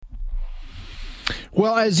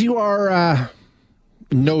Well, as you are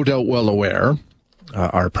no doubt well aware,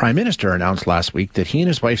 our Prime Minister announced last week that he and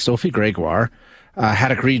his wife, Sophie Gregoire,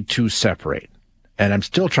 had agreed to separate. And I'm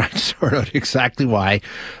still trying to sort out exactly why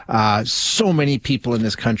so many people in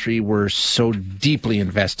this country were so deeply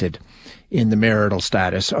invested in the marital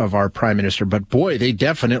status of our Prime Minister. But boy, they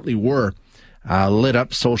definitely were. Lit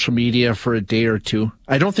up social media for a day or two.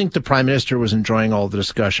 I don't think the Prime Minister was enjoying all the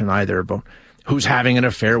discussion either about who's having an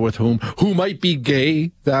affair with whom, who might be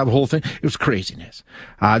gay, that whole thing. It was craziness.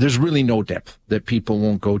 There's really no depth that people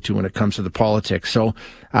won't go to when it comes to the politics. So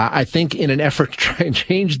I think in an effort to try and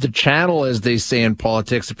change the channel, as they say in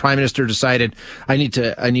politics, the Prime Minister decided I need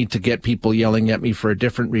to get people yelling at me for a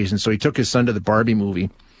different reason. So he took his son to the Barbie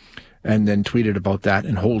movie and then tweeted about that.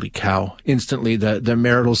 And holy cow, instantly the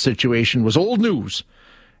marital situation was old news,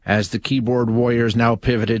 as the keyboard warriors now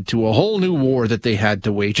pivoted to a whole new war that they had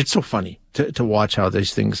to wage. It's so funny to watch how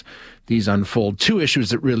these unfold. Two issues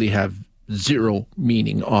that really have zero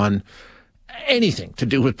meaning on anything to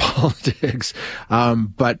do with politics,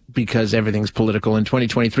 but because everything's political in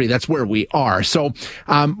 2023, that's where we are. So,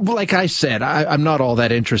 like I said, I'm not all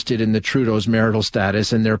that interested in the Trudeau's marital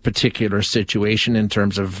status and their particular situation in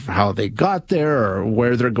terms of how they got there or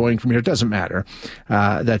where they're going from here. It doesn't matter.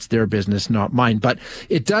 That's their business, not mine. But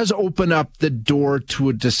it does open up the door to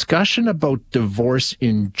a discussion about divorce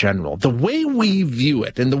in general, the way we view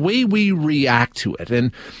it and the way we react to it.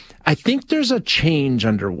 And I think there's a change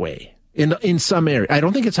underway in some area. I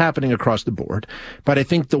don't think it's happening across the board, but I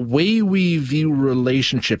think the way we view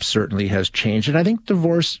relationships certainly has changed. And I think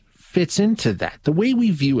divorce fits into that, the way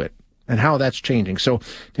we view it and how that's changing. So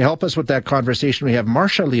to help us with that conversation, we have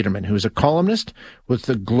Marcia Lederman, who's a columnist with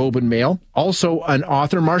the Globe and Mail, also an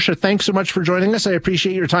author. Marcia, thanks so much for joining us. I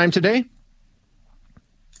appreciate your time today.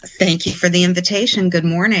 Thank you for the invitation. Good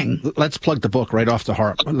morning. Let's plug the book right off the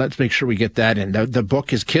heart. Let's make sure we get that in. The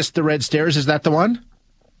book is Kiss the Red Stairs. Is that the one?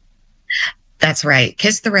 That's right.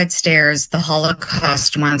 Kiss the Red Stairs, The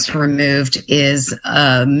Holocaust Once Removed, is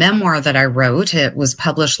a memoir that I wrote. It was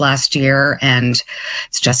published last year and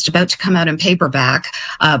it's just about to come out in paperback.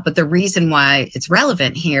 But the reason why it's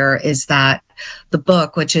relevant here is that the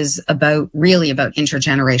book, which is really about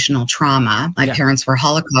intergenerational trauma, my parents were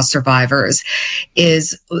Holocaust survivors,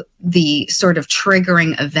 is the sort of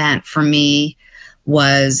triggering event for me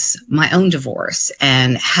was my own divorce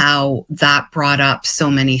and how that brought up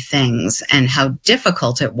so many things and how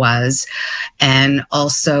difficult it was. And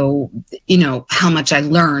also, how much I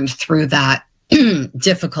learned through that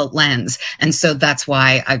difficult lens. And so that's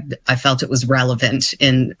why I felt it was relevant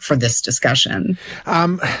for this discussion.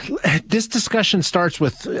 This discussion starts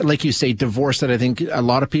with, like you say, divorce that I think a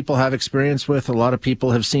lot of people have experience with, a lot of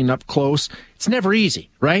people have seen up close. It's never easy,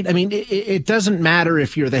 right? I mean, it doesn't matter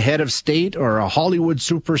if you're the head of state or a Hollywood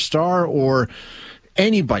superstar or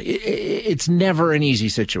anybody. It's never an easy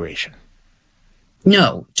situation.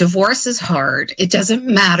 No, divorce is hard. It doesn't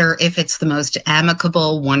matter if it's the most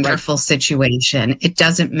amicable, wonderful situation. It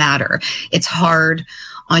doesn't matter. It's hard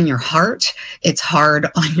on your heart. It's hard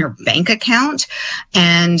on your bank account.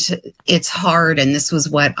 And it's hard, and this was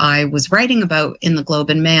what I was writing about in the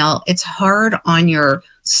Globe and Mail, it's hard on your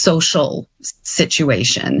social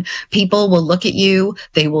situation. People will look at you,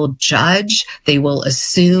 they will judge, they will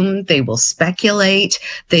assume, they will speculate,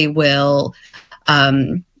 they will,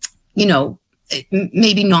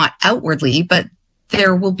 maybe not outwardly, but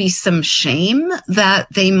there will be some shame that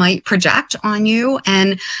they might project on you.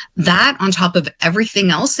 And that, on top of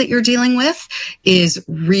everything else that you're dealing with, is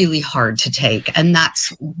really hard to take. And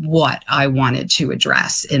that's what I wanted to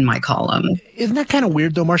address in my column. Isn't that kind of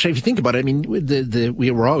weird, though, Marcia? If you think about it, I mean, we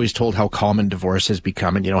were always told how common divorce has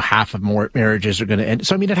become, and, half of more marriages are going to end.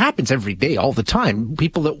 So, I mean, it happens every day, all the time.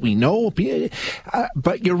 People that we know,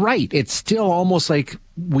 but you're right. It's still almost like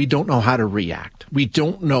we don't know how to react. We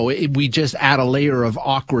don't know. We just add a layer of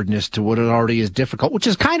awkwardness to what it already is difficult, which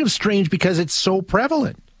is kind of strange because it's so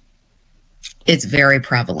prevalent. It's very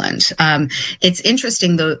prevalent. It's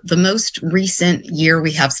interesting, though, the most recent year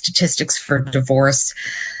we have statistics for divorce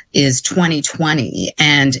is 2020,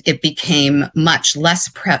 and it became much less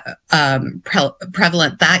prevalent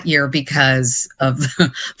that year because of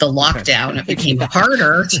the lockdown. It became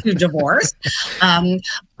harder to divorce.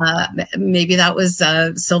 Maybe that was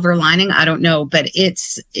a silver lining. I don't know, but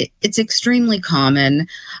it's extremely common.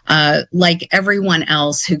 Like everyone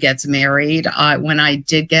else who gets married, when I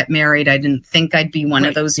did get married, I didn't think I'd be one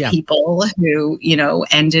of those people who,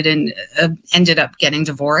 ended up getting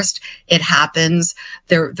divorced. It happens.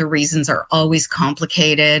 The reasons are always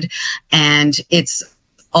complicated, and it's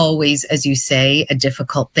always, as you say, a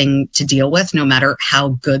difficult thing to deal with, no matter how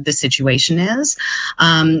good the situation is.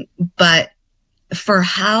 But for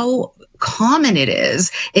how common it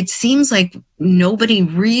is, it seems like nobody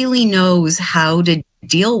really knows how to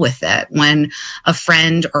deal with it when a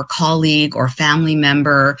friend or colleague or family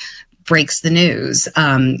member breaks the news.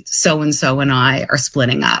 So and so and I are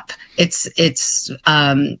splitting up.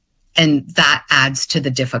 And that adds to the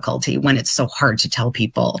difficulty when it's so hard to tell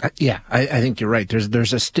people. I think you're right.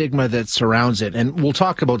 There's a stigma that surrounds it. And we'll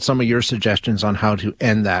talk about some of your suggestions on how to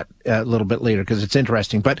end that a little bit later, because it's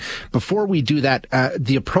interesting. But before we do that,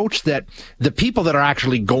 the approach that the people that are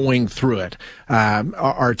actually going through it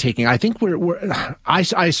are taking, I think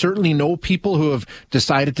I certainly know people who have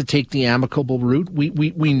decided to take the amicable route.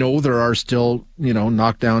 We know there are still,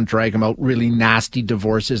 knock down, drag them out, really nasty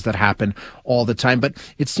divorces that happen all the time. But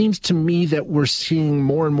it seems to me that we're seeing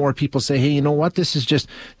more and more people say, hey, you know what? This is just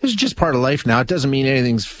part of life now. It doesn't mean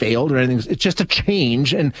anything's failed or anything. It's just a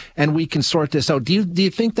change, and we can sort this out. Do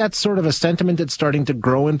you think that's sort of a sentiment that's starting to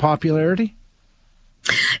grow in popularity?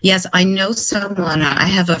 Yes, I know someone. I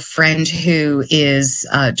have a friend who is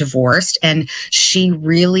divorced, and she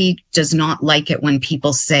really does not like it when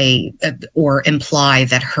people say or imply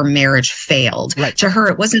that her marriage failed. Right. To her,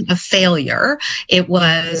 it wasn't a failure. It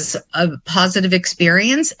was a positive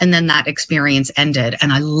experience, and then that experience ended.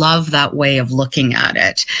 And I love that way of looking at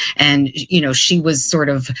it. And, she was sort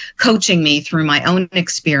of coaching me through my own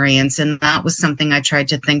experience, and that was something I tried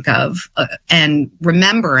to think of and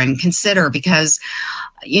remember and consider, because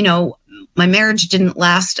my marriage didn't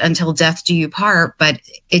last until death do you part, but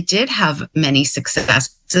it did have many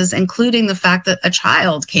successes, including the fact that a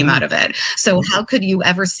child came out of it. So how could you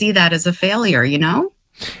ever see that as a failure,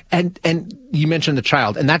 And you mentioned the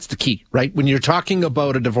child, and that's the key, right? When you're talking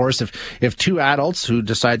about a divorce, if two adults who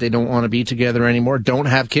decide they don't want to be together anymore don't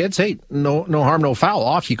have kids, hey, no harm, no foul,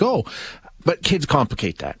 off you go. But kids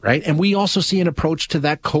complicate that, right? And we also see an approach to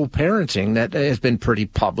that co-parenting that has been pretty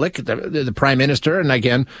public. The Prime Minister, and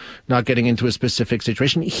again, not getting into a specific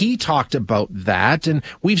situation, he talked about that, and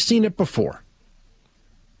we've seen it before.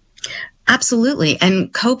 Absolutely.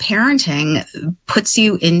 And co-parenting puts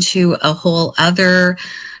you into a whole other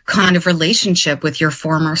kind of relationship with your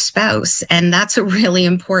former spouse. And that's a really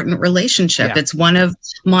important relationship. Yeah. It's one of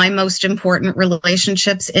my most important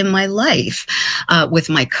relationships in my life with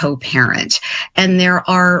my co-parent. And there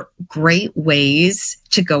are great ways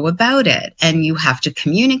to go about it. And you have to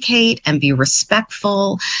communicate and be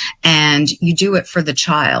respectful, and you do it for the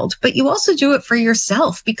child, but you also do it for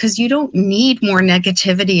yourself, because you don't need more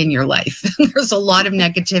negativity in your life. There's a lot of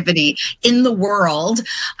negativity in the world,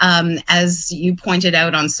 as you pointed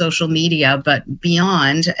out on social media, but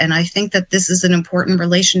beyond. And I think that this is an important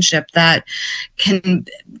relationship that can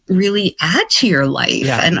really add to your life.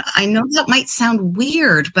 Yeah. And I know that might sound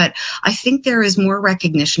weird, but I think there is more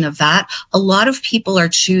recognition of that. A lot of people are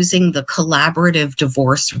choosing the collaborative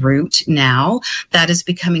divorce route now. That is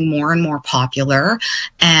becoming more and more popular.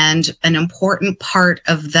 And an important part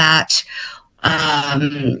of that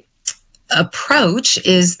approach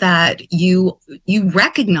is that you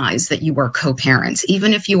recognize that you are co-parents.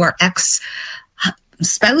 Even if you are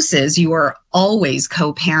ex-spouses, you are always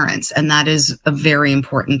co-parents. And that is a very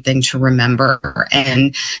important thing to remember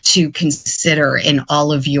and to consider in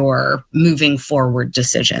all of your moving forward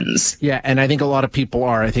decisions. Yeah, and I think a lot of people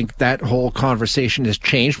are. I think that whole conversation has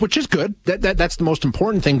changed, which is good. That's the most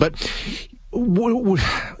important thing. But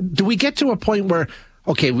do we get to a point where,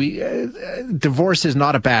 okay, divorce is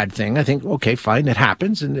not a bad thing. I think, okay, fine, it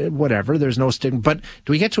happens and whatever, there's no stigma. But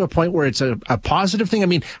do we get to a point where it's a positive thing? I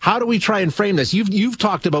mean, how do we try and frame this? You've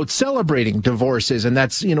talked about celebrating divorces, and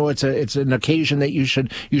that's, it's an occasion that you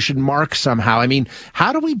should mark somehow. I mean,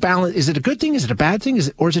 how do we balance? Is it a good thing? Is it a bad thing?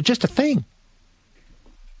 Or is it just a thing?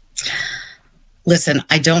 Listen,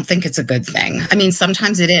 I don't think it's a good thing. I mean,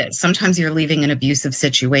 sometimes it is. Sometimes you're leaving an abusive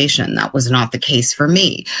situation. That was not the case for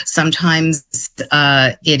me. Sometimes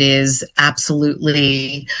it is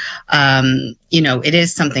absolutely, it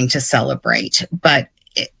is something to celebrate. But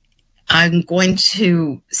I'm going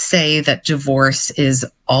to say that divorce is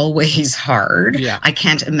always hard. Yeah. I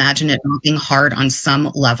can't imagine it not being hard on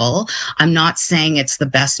some level. I'm not saying it's the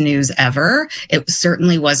best news ever. It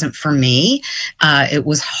certainly wasn't for me. It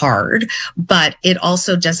was hard, but it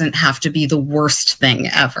also doesn't have to be the worst thing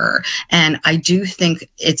ever. And I do think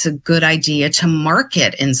it's a good idea to mark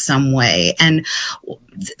it in some way. And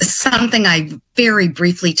something I very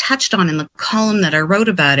briefly touched on in the column that I wrote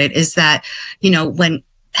about it is that, when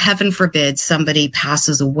heaven forbid somebody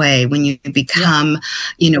passes away, when you become,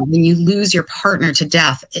 when you lose your partner to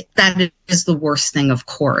death, that is the worst thing, of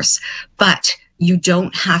course. But you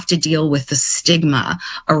don't have to deal with the stigma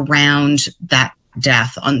around that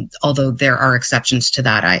death, although there are exceptions to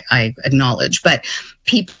that, I acknowledge. But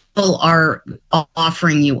people are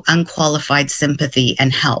offering you unqualified sympathy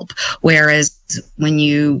and help. Whereas when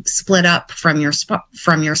you split up from your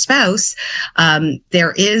spouse,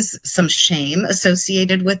 there is some shame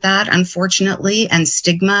associated with that, unfortunately, and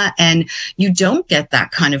stigma, and you don't get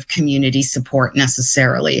that kind of community support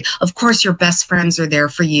necessarily. Of course, your best friends are there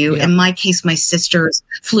for you. Yeah. In my case, my sisters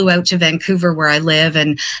flew out to Vancouver, where I live,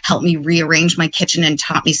 and helped me rearrange my kitchen and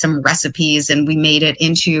taught me some recipes, and we made it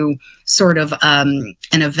into sort of an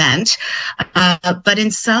event. But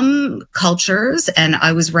in some cultures, and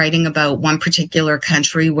I was writing about one particular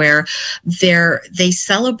country where they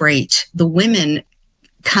celebrate, the women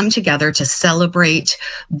come together to celebrate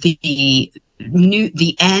the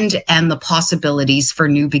end and the possibilities for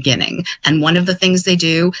new beginning. And one of the things they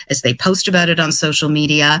do is they post about it on social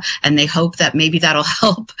media, and they hope that maybe that'll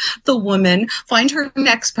help the woman find her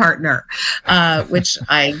next partner, which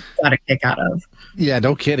I got a kick out of. Yeah,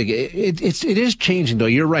 no kidding. It is changing, though.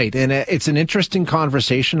 You're right. And it's an interesting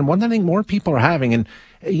conversation, and one that I think more people are having. And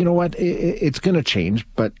you know what? It's going to change.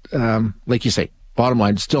 But like you say, bottom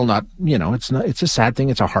line, still not, it's a sad thing.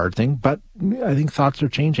 It's a hard thing. But I think thoughts are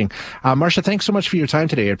changing. Marcia, thanks so much for your time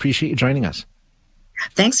today. I appreciate you joining us.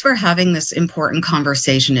 Thanks for having this important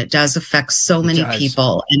conversation. It does affect so many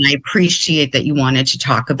people, and I appreciate that you wanted to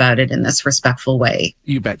talk about it in this respectful way.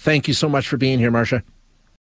 You bet. Thank you so much for being here, Marcia.